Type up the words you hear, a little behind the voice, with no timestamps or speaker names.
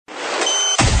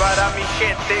Para mi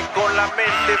gente con la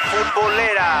mente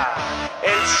futbolera,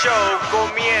 el show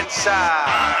comienza.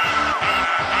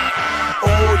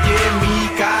 Oye mi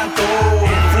canto,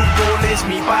 el fútbol es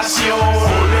mi pasión.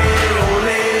 Olé,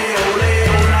 olé, olé,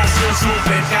 nación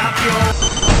supercampeón.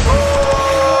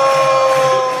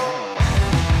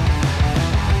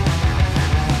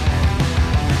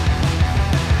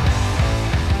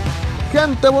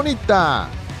 Gente bonita,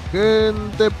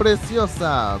 gente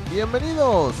preciosa,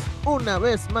 bienvenidos una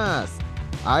vez más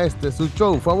a este su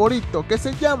show favorito que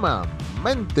se llama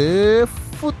Mente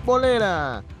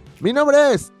Futbolera. Mi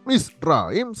nombre es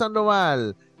Misraim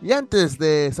Sandoval y antes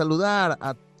de saludar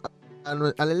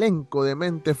al elenco de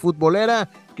Mente Futbolera,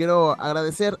 quiero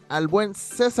agradecer al buen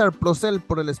César Procel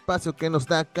por el espacio que nos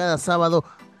da cada sábado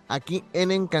aquí en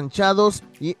Encanchados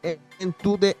y en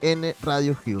TUDN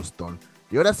Radio Houston.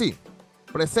 Y ahora sí,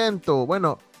 presento,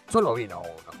 bueno, solo vino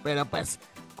uno, pero pues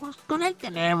con él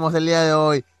tenemos el día de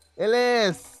hoy. Él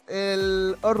es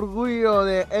el orgullo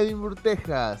de Edinburgh,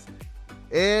 Texas,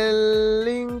 el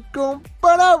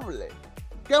incomparable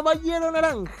caballero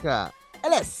naranja.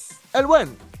 Él es el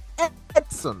buen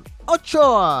Edson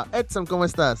Ochoa. Edson, ¿cómo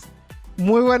estás?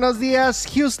 Muy buenos días,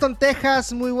 Houston,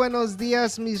 Texas. Muy buenos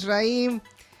días, Misraim.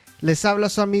 Les habla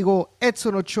su amigo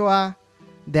Edson Ochoa,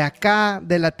 de acá,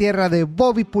 de la tierra de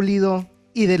Bobby Pulido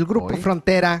y del Grupo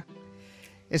Frontera.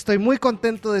 Estoy muy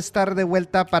contento de estar de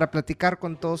vuelta para platicar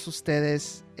con todos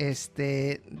ustedes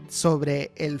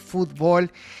sobre el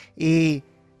fútbol y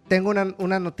tengo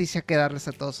una noticia que darles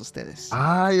a todos ustedes.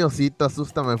 Ay, osito,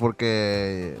 asústame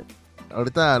porque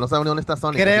ahorita no saben dónde está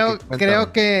Sonic.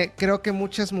 Creo que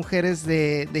muchas mujeres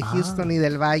de Houston y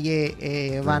del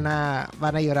Valle van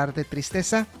a llorar de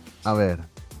tristeza. A ver.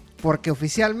 Porque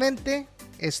oficialmente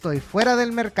estoy fuera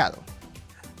del mercado.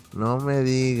 No me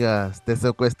digas, te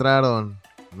secuestraron.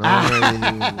 No me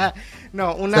digas.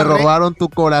 No, se robaron tu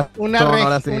corazón.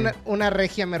 Una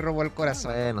regia me robó el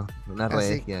corazón. Bueno, una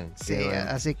regia. Sí, bueno.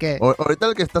 Así que ahorita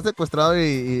el que está secuestrado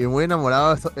y muy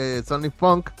enamorado es Sonic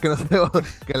Punk, que no sé,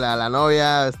 que la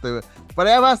novia, para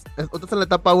allá vas, usted se le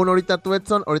tapa uno ahorita a tu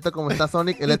Edson, ahorita como está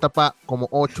Sonic, él le tapa como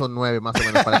 8 o 9 más o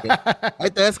menos, para que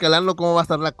ahí te vayas escalando cómo va a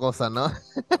estar la cosa, ¿no?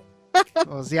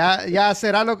 Pues ya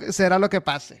será lo que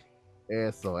pase.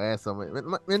 Eso.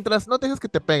 Mientras no dejes que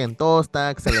te peguen, todo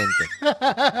está excelente.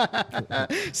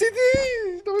 Sí,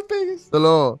 no me pegues.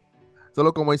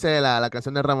 Solo como dice la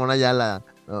canción de Ramón Ayala,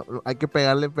 no, hay que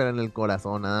pegarle pero en el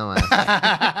corazón, nada más.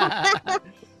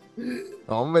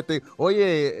 Hombre,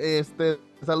 oye,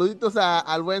 saluditos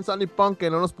al buen Sonic Punk que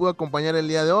no nos pudo acompañar el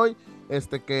día de hoy,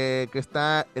 que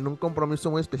está en un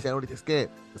compromiso muy especial ahorita. Es que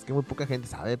muy poca gente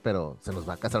sabe, pero se nos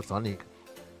va a casar Sonic.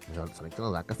 Sonic se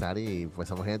nos va a casar y pues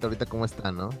imagínate ahorita cómo está,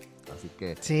 ¿no? Así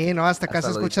que... Sí, no, hasta acá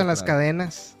se escuchan las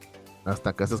cadenas.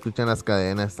 Hasta acá se escuchan las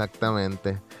cadenas,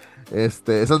 exactamente.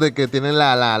 Eso de que tienen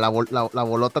la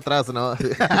bolota atrás, ¿no?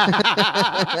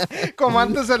 Como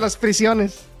antes de las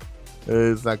prisiones.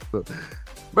 Exacto.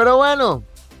 Pero bueno,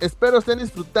 espero estén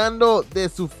disfrutando de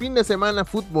su fin de semana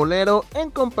futbolero en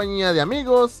compañía de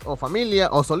amigos o familia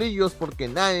o solillos porque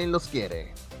nadie los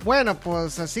quiere. Bueno,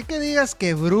 pues así que digas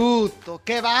que bruto,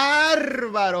 qué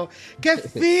bárbaro, qué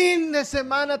fin de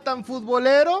semana tan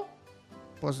futbolero.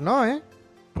 Pues no, ¿eh?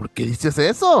 ¿Por qué dices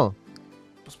eso?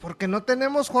 Pues porque no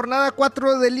tenemos jornada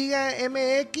 4 de Liga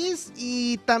MX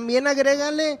y también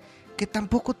agrégale que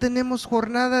tampoco tenemos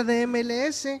jornada de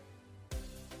MLS.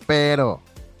 Pero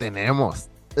tenemos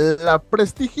la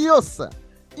prestigiosa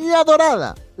y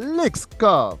adorada Leagues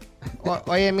Cup.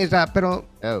 Oye, Misra, pero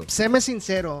séme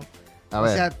sincero. O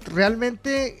sea,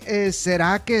 ¿realmente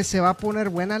será que se va a poner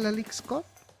buena la Leagues Cup?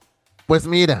 Pues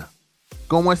mira,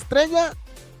 como estrella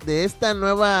de esta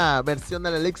nueva versión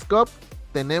de la Leagues Cup,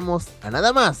 tenemos a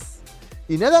nada más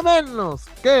y nada menos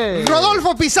que...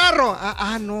 ¡Rodolfo Pizarro!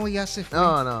 No, ya se fue.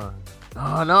 No,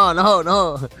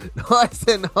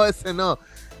 ese no.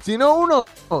 Sino uno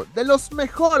de los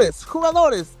mejores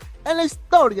jugadores en la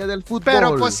historia del fútbol.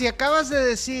 Pero pues si acabas de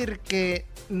decir que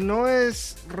no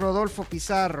es Rodolfo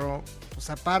Pizarro, pues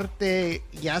aparte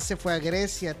ya se fue a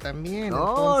Grecia también.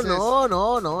 No,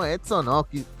 Edson, no,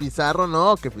 Pizarro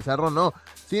no,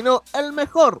 sino el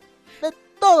mejor de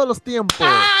todos los tiempos.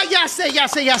 Ya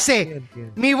sé.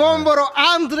 Mi bómboro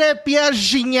André Pierre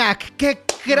Gignac, qué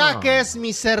crack es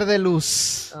mi ser de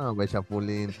luz.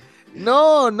 Chapulín.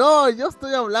 No, yo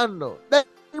estoy hablando del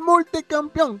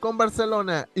multicampeón con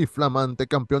Barcelona y flamante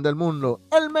campeón del mundo,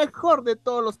 el mejor de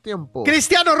todos los tiempos.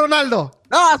 ¡Cristiano Ronaldo!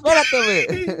 No,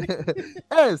 espérate,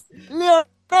 es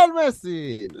Lionel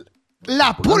Messi.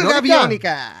 La pulga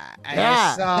biónica.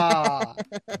 Eso.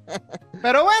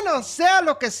 Pero bueno, sea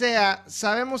lo que sea,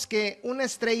 sabemos que una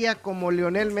estrella como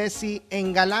Lionel Messi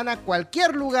engalana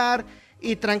cualquier lugar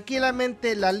y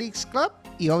tranquilamente la Leagues Club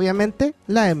y obviamente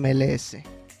la MLS.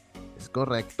 Es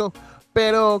correcto.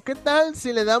 Pero, ¿qué tal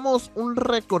si le damos un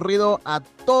recorrido a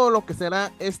todo lo que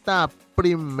será esta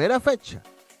primera fecha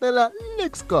de la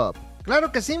Leagues Cup?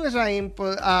 Claro que sí, Misraim.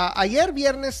 Pues, ayer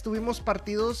viernes tuvimos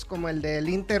partidos como el del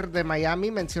Inter de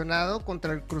Miami mencionado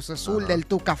contra el Cruz Azul del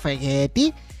Tuca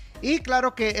Ferretti. Y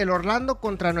claro que el Orlando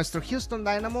contra nuestro Houston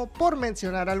Dynamo, por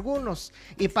mencionar algunos.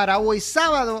 Y para hoy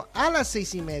sábado a las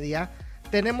 6:30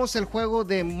 tenemos el juego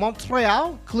de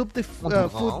Montreal, Club de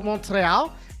Foot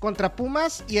Montreal contra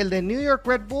Pumas y el de New York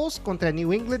Red Bulls contra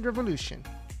New England Revolution.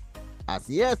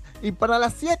 Así es. Y para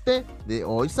las 7 de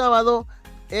hoy sábado,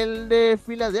 el de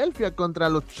Filadelfia contra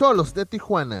los Cholos de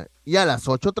Tijuana. Y a las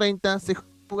 8:30 se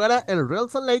jugará el Real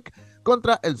Salt Lake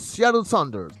contra el Seattle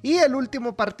Sounders. Y el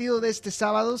último partido de este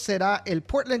sábado será el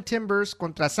Portland Timbers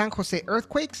contra San Jose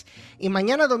Earthquakes. Y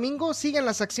mañana domingo siguen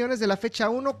las acciones de la fecha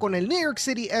 1 con el New York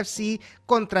City FC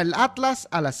contra el Atlas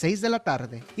a las 6 de la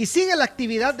tarde. Y sigue la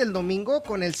actividad del domingo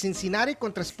con el Cincinnati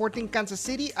contra Sporting Kansas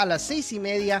City a las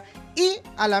 6:30. Y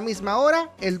a la misma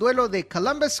hora el duelo de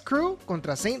Columbus Crew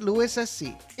contra St. Louis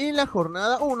SC. Y la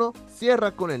jornada 1 cierra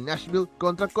con el Nashville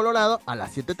contra Colorado a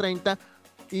las 7:30.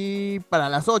 Y para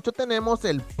las 8 tenemos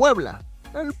el Puebla,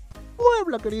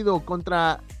 querido,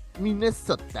 contra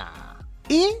Minnesota.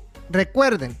 Y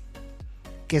recuerden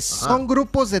que son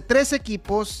grupos de 3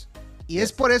 equipos y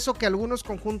es por eso que algunos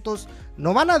conjuntos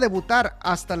no van a debutar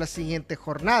hasta la siguiente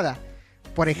jornada.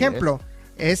 Por ejemplo,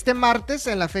 este martes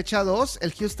en la fecha 2,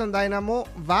 el Houston Dynamo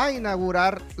va a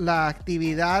inaugurar la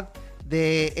actividad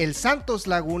de el Santos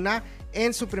Laguna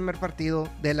en su primer partido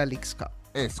de la Leagues Cup.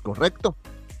 Es correcto.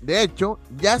 De hecho,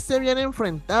 ya se habían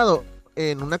enfrentado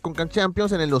en una Concacaf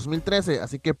Champions en el 2013,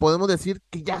 así que podemos decir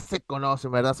que ya se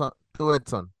conocen, ¿verdad, tú,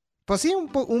 Edson? Pues sí,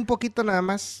 un poquito nada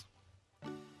más.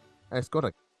 Es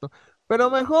correcto.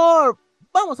 Pero mejor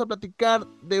vamos a platicar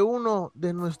de uno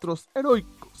de nuestros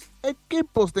heroicos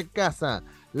equipos de casa,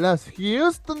 las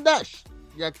Houston Dash,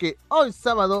 ya que hoy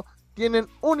sábado tienen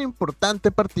un importante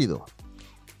partido.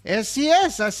 Así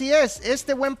es.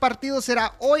 Este buen partido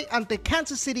será hoy ante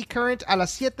Kansas City Current a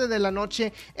las 7 de la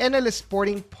noche en el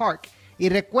Sporting Park. Y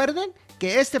recuerden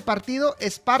que este partido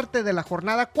es parte de la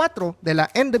jornada 4 de la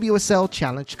NWSL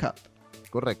Challenge Cup.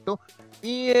 Correcto.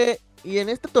 Y en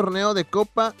este torneo de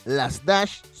Copa, las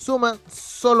Dash suman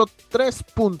solo 3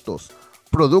 puntos,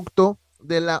 producto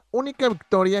de la única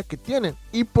victoria que tienen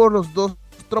y por los 2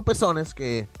 tropezones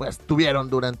que pues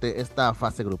tuvieron durante esta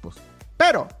fase de grupos.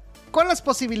 Pero con las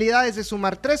posibilidades de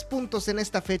sumar 3 puntos en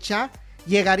esta fecha,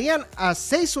 llegarían a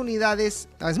 6 unidades,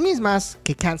 las mismas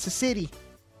que Kansas City.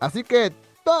 Así que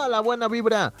toda la buena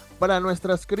vibra para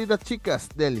nuestras queridas chicas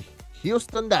del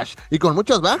Houston Dash. Y con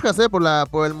muchas bajas,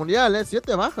 por el mundial,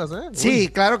 7 bajas, Sí,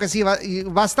 claro que sí, va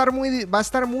a estar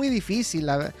muy difícil,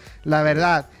 la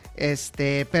verdad.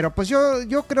 Pero pues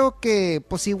yo creo que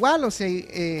pues igual, o sea,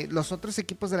 los otros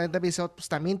equipos de la NWSL pues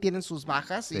también tienen sus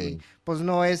bajas, sí. Y pues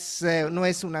no es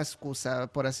una excusa,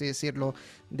 por así decirlo,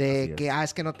 de que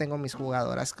es que no tengo mis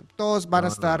jugadoras. Todos van a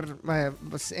estar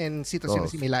pues, en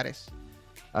situaciones similares.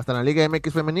 Hasta en la Liga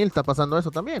MX femenil está pasando eso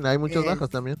también, hay muchas bajas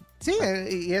también. Sí,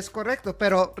 y es correcto,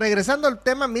 pero regresando al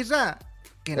tema, Mirra,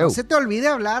 que no se te olvide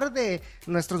hablar de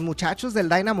nuestros muchachos del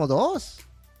Dynamo 2.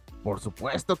 Por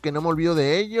supuesto que no me olvido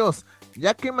de ellos,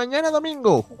 ya que mañana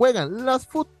domingo juegan las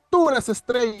futuras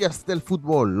estrellas del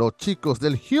fútbol, los chicos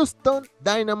del Houston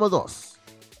Dynamo 2.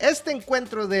 Este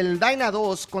encuentro del Dyna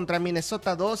 2 contra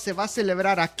Minnesota 2 se va a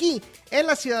celebrar aquí en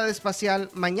la Ciudad Espacial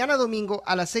mañana domingo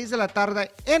a las 6 de la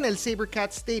tarde en el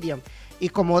SaberCat Stadium. Y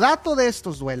como dato de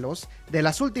estos duelos, de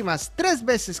las últimas 3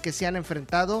 veces que se han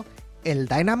enfrentado, el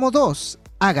Dynamo 2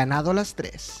 ha ganado las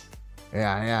 3.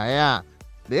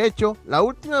 De hecho, la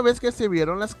última vez que se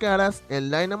vieron las caras, el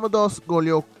Dynamo 2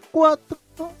 goleó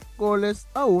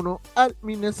 4-1 al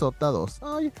Minnesota 2.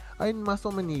 Ay, más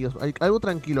o menos, algo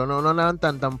tranquilo, no andaban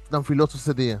tan filosos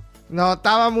ese día. No,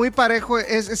 estaba muy parejo,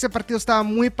 ese partido estaba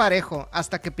muy parejo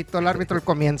hasta que pitó el árbitro al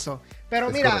comienzo. Pero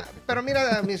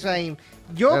mira, Misraim,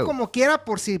 yo como quiera,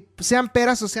 por si sean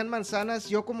peras o sean manzanas,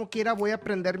 yo como quiera voy a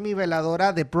prender mi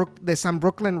veladora de San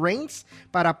Brooklyn Reigns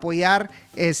para apoyar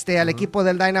al equipo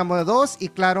del Dynamo 2 y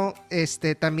claro,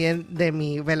 también de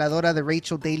mi veladora de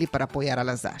Rachel Daly para apoyar a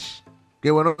las Dash.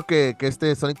 Qué bueno que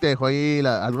Sonic te dejó ahí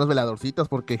algunos veladorcitos,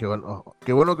 porque qué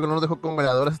bueno que no nos dejó con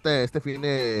veladores este fin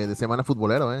de semana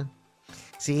futbolero,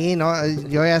 Sí, no,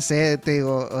 yo ya sé, te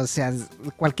digo, o sea,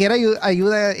 cualquier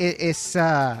ayuda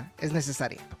es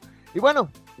necesaria. Y bueno,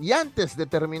 Y antes de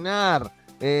terminar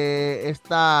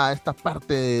esta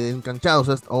parte de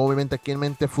enganchados, obviamente aquí en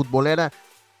Mente Futbolera,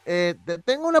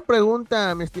 tengo una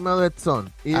pregunta, mi estimado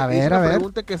Edson. Y A es ver, una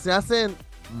pregunta que se hacen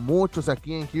muchos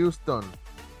aquí en Houston.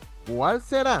 ¿Cuál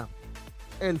será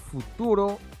el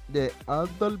futuro de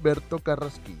Adalberto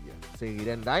Carrasquilla?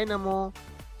 ¿Seguirá en Dynamo?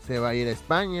 ¿Se va a ir a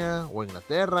España o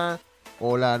Inglaterra?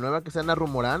 ¿O la nueva que se anda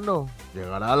rumorando?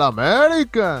 ¿Llegará a la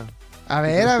América? A ¿Qué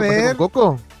ver, pasa con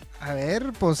Coco?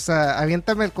 pues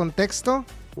aviéntame el contexto.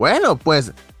 Bueno,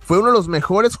 pues fue uno de los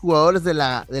mejores jugadores de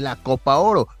la Copa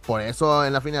Oro. Por eso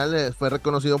en la final fue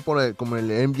reconocido como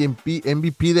el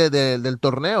MVP del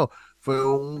torneo. Fue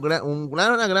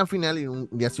una gran final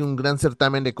y así un gran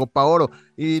certamen de Copa Oro.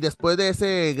 Y después de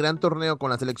ese gran torneo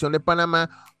con la selección de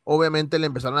Panamá, obviamente le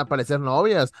empezaron a aparecer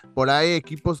novias. Por ahí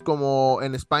equipos como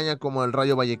en España, como el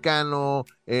Rayo Vallecano,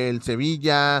 el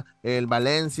Sevilla, el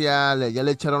Valencia, ya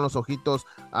le echaron los ojitos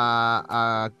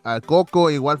a Coco.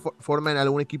 Igual forma en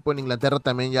algún equipo en Inglaterra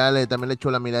también también le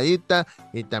echó la miradita.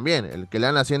 Y también el que le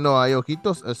han haciendo ahí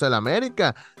ojitos es el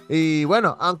América. Y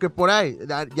bueno, aunque por ahí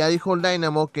ya dijo el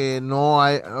Dynamo que no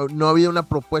ha habido una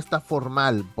propuesta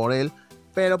formal por él,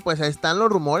 pero pues ahí están los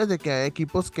rumores de que hay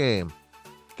equipos que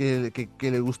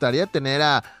le gustaría tener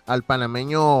al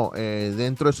panameño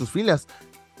dentro de sus filas.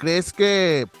 ¿Crees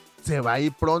que se va a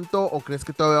ir pronto o crees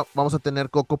que todavía vamos a tener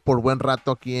Coco por buen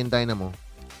rato aquí en Dynamo?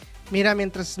 Mira,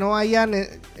 mientras no hayan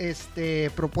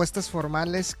propuestas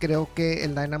formales, creo que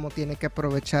el Dynamo tiene que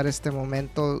aprovechar este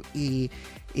momento y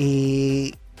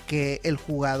que el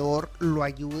jugador lo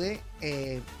ayude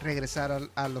regresar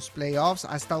a los playoffs.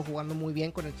 Ha estado jugando muy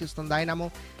bien con el Houston Dynamo,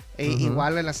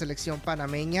 igual en la selección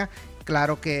panameña.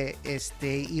 Claro que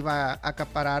iba a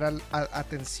acaparar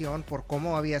atención por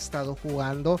cómo había estado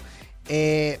jugando.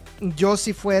 Yo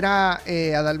si fuera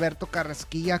Adalberto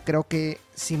Carrasquilla, creo que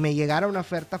si me llegara una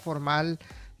oferta formal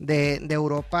de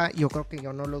Europa, yo creo que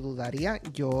yo no lo dudaría.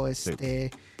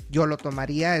 Yo lo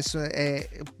tomaría.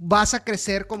 Vas a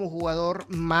crecer como jugador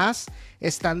más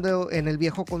estando en el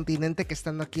viejo continente que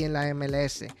estando aquí en la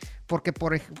MLS. Porque,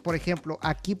 por ejemplo,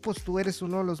 aquí pues tú eres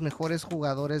uno de los mejores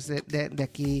jugadores de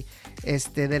aquí,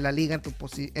 de la liga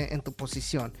en tu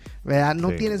posición, ¿verdad?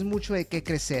 No tienes mucho de qué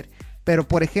crecer. Pero,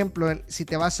 por ejemplo, si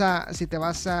te vas a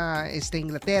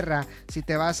Inglaterra, si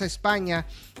te vas a España,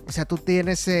 o sea, tú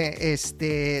tienes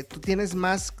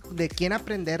más de quién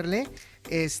aprenderle,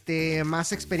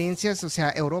 más experiencias, o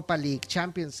sea, Europa League,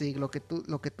 Champions League, lo que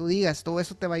tú digas, todo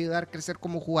eso te va a ayudar a crecer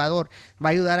como jugador, va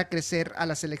a ayudar a crecer a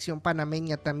la selección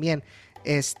panameña también.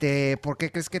 ¿Por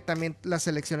qué crees que también las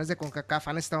selecciones de CONCACAF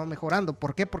han estado mejorando?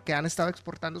 ¿Por qué? Porque han estado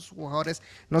exportando sus jugadores,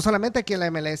 no solamente aquí en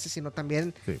la MLS, sino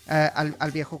también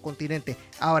al viejo continente.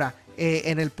 Ahora,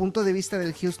 en el punto de vista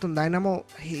del Houston Dynamo,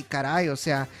 caray, o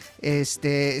sea,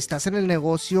 estás en el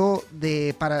negocio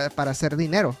para hacer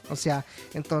dinero, o sea,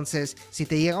 entonces, si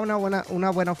te llega una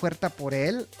buena oferta por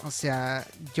él, o sea,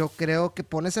 yo creo que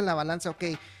pones en la balanza, ok,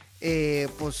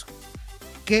 pues,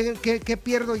 ¿qué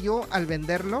pierdo yo al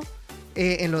venderlo?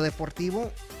 En lo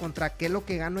deportivo contra qué es lo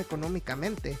que gano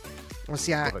económicamente, o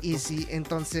sea, correcto. Y si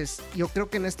entonces yo creo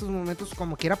que en estos momentos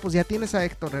como quiera pues ya tienes a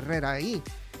Héctor Herrera ahí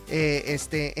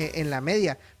en la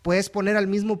media, puedes poner al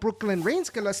mismo Brooklyn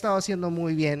Reigns que lo ha estado haciendo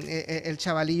muy bien, el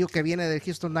chavalillo que viene del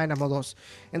Houston Dynamo 2,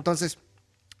 entonces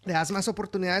le das más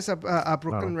oportunidades a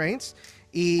Brooklyn Reigns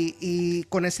y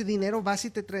con ese dinero vas y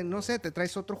te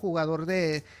traes otro jugador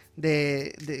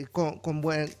con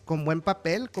buen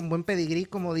papel, con buen pedigrí,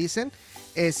 como dicen,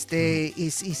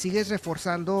 y sigues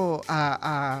reforzando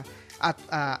a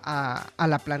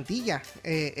la plantilla,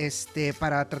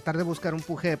 para tratar de buscar un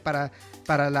empuje para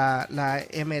la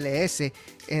MLS,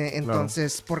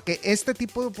 entonces, porque este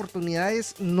tipo de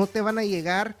oportunidades no te van a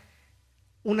llegar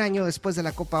un año después de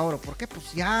la Copa Oro. ¿Por qué?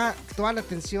 Pues ya toda la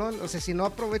atención, o sea, si no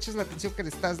aprovechas la atención que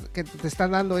te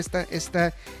están dando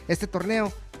este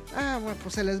torneo, bueno,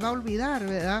 pues se les va a olvidar,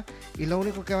 ¿verdad? Y lo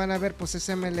único que van a ver pues es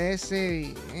MLS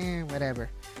y whatever,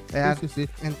 ¿verdad? Sí.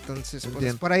 Entonces,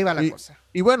 pues por ahí va la cosa.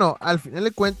 Y bueno, al final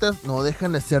de cuentas no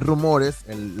dejan de ser rumores.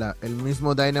 El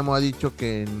mismo Dynamo ha dicho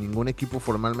que ningún equipo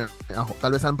formalmente,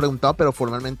 tal vez han preguntado, pero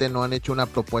formalmente no han hecho una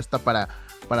propuesta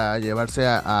para llevarse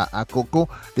a Coco.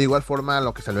 De igual forma,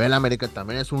 lo que se ve en América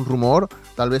también es un rumor.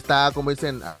 Tal vez está, como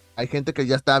dicen, hay gente que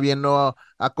ya está viendo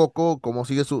a Coco, cómo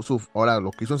sigue ahora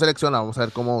lo que hizo en selección. Vamos a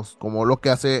ver cómo lo que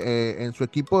hace en su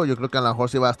equipo. Yo creo que a lo mejor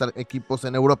sí va a estar equipos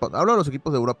en Europa. Hablo de los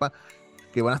equipos de Europa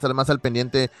que van a estar más al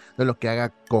pendiente de lo que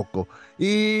haga Coco.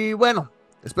 Y bueno,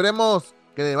 esperemos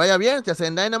que vaya bien, ya sea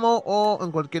en Dynamo o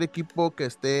en cualquier equipo que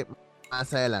esté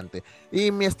más adelante.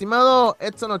 Y mi estimado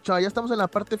Edson Ochoa, ya estamos en la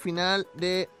parte final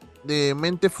de de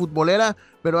Mente Futbolera,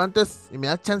 pero antes, y me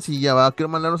da chancilla, ¿va? Quiero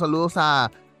mandar unos saludos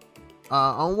a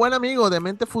un buen amigo de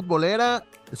Mente Futbolera,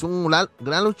 es un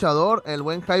gran luchador, el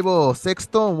buen Jaibo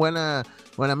Sexto, un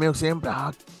buen amigo siempre.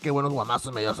 Qué buenos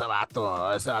guamazos me dio ese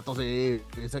vato sí,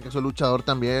 dice que soy luchador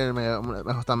también,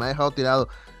 hasta me ha dejado tirado,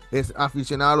 es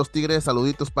aficionado a los Tigres,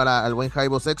 saluditos para el buen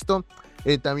Jaibo Sexto.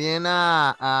 También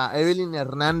a Evelyn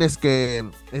Hernández, que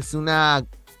es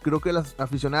creo que las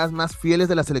aficionadas más fieles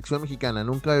de la selección mexicana.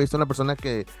 Nunca he visto una persona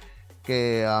que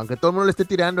aunque todo el mundo le esté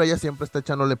tirando, ella siempre está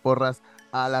echándole porras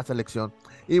a la selección.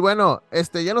 Y bueno,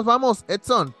 ya nos vamos.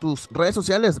 Edson, tus redes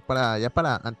sociales ya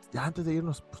antes de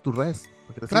irnos, pues, tus redes.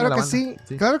 Claro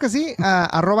que sí,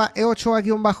 arroba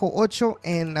e8a-8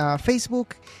 en Facebook,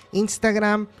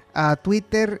 Instagram,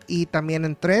 Twitter y también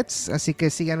en Threads, así que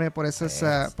síganme por esas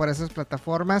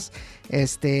plataformas.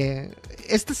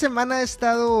 Esta semana he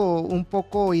estado un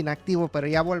poco inactivo, pero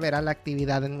ya volverá la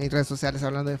actividad en mis redes sociales,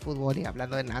 hablando de fútbol y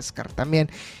hablando de NASCAR también.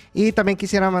 Y también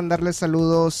quisiera mandarles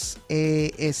saludos,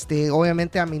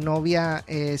 obviamente a mi novia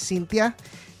Cintia,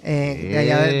 de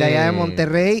allá de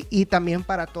Monterrey, y también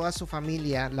para toda su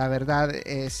familia. La verdad,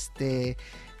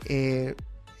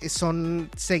 son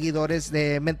seguidores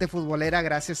de Mente Futbolera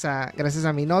gracias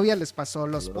a mi novia. Les pasó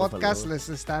los podcasts,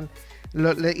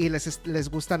 les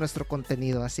gusta nuestro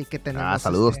contenido, así que tenemos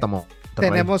saludos,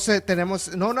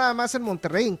 tenemos no nada más en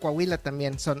Monterrey, en Coahuila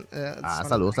también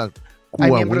saludos a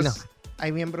Coahuila.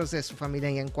 Hay miembros de su familia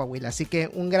allá en Coahuila, así que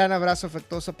un gran abrazo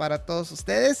afectuoso para todos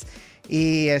ustedes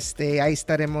y ahí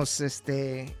estaremos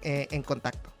en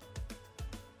contacto.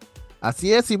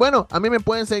 Así es, y bueno, a mí me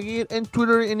pueden seguir en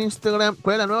Twitter, en Instagram.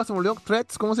 ¿Cuál es la nueva? Se me olvidó.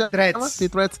 ¿Threads? ¿Cómo se llama? Sí,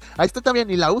 Threads. Ahí estoy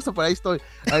también, y la uso, por ahí estoy.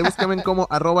 Ahí búsquenme como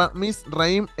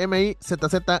 @MizRaim,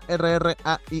 MIZZRAIM,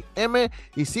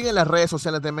 y siguen las redes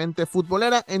sociales de Mente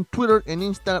Futbolera en Twitter, en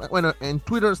Instagram. Bueno, en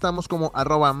Twitter estamos como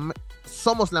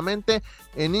Somos la Mente,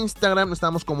 en Instagram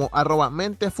estamos como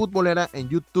 @Mente Futbolera, en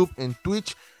YouTube, en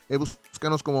Twitch.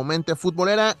 Búscanos como Mente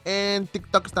Futbolera, en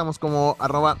TikTok estamos como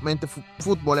 @Mente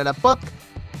Futbolera Pod.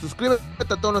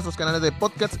 Suscríbete a todos nuestros canales de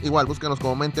podcast. Igual, búscanos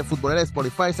como Mente Futbolera,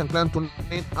 Spotify, SoundCloud,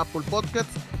 TuneIn, Apple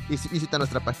Podcasts. Y visita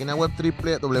nuestra página web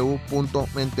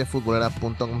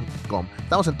www.mentefutbolera.com.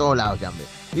 Estamos en todos lados, ya, hombre.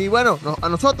 Y bueno, a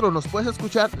nosotros nos puedes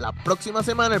escuchar la próxima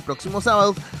semana, el próximo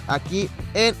sábado, aquí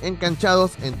en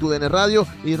Encanchados, en TUDN Radio.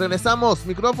 Y regresamos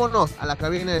micrófonos a la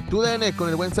cabina de TUDN con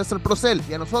el buen César Procel.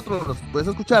 Y a nosotros nos puedes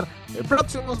escuchar el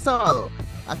próximo sábado,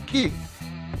 aquí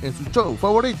en su show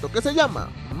favorito, que se llama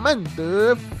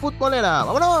Mente Futbolera.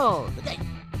 ¡Vámonos!